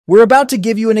We're about to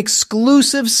give you an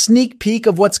exclusive sneak peek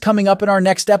of what's coming up in our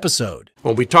next episode.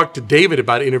 When we talked to David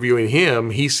about interviewing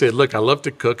him, he said, look, I love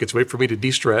to cook. It's a way for me to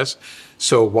de-stress.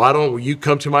 So why don't you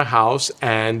come to my house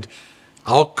and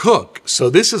I'll cook. So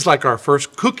this is like our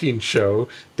first cooking show.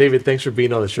 David, thanks for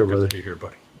being on the show, brother. Good to be here,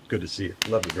 buddy. Good to see you.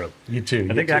 Love you, brother. You too.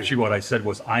 I think actually what I said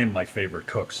was I'm my favorite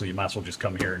cook, so you might as well just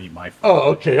come here and eat my food. Oh,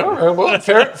 okay. All right. Well,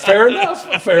 fair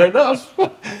enough. Fair enough.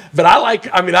 But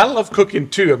I love cooking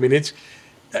too. I mean, it's,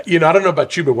 I don't know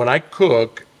about you, but when I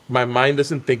cook, my mind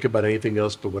doesn't think about anything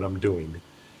else but what I'm doing.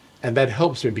 And that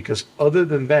helps me because other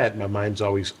than that, my mind's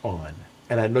always on.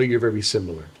 And I know you're very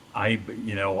similar. I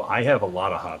have a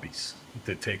lot of hobbies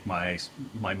that take my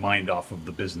mind off of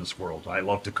the business world. I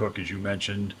love to cook, as you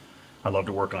mentioned. I love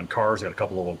to work on cars. I got a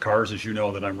couple of old cars, as you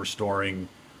know, that I'm restoring.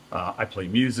 I play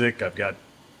music.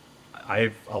 I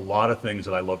have a lot of things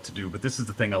that I love to do, but this is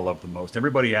the thing I love the most.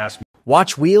 Everybody asks me.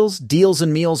 Watch Wheels, Deals,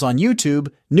 and Meals on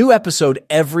YouTube. New episode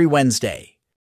every Wednesday.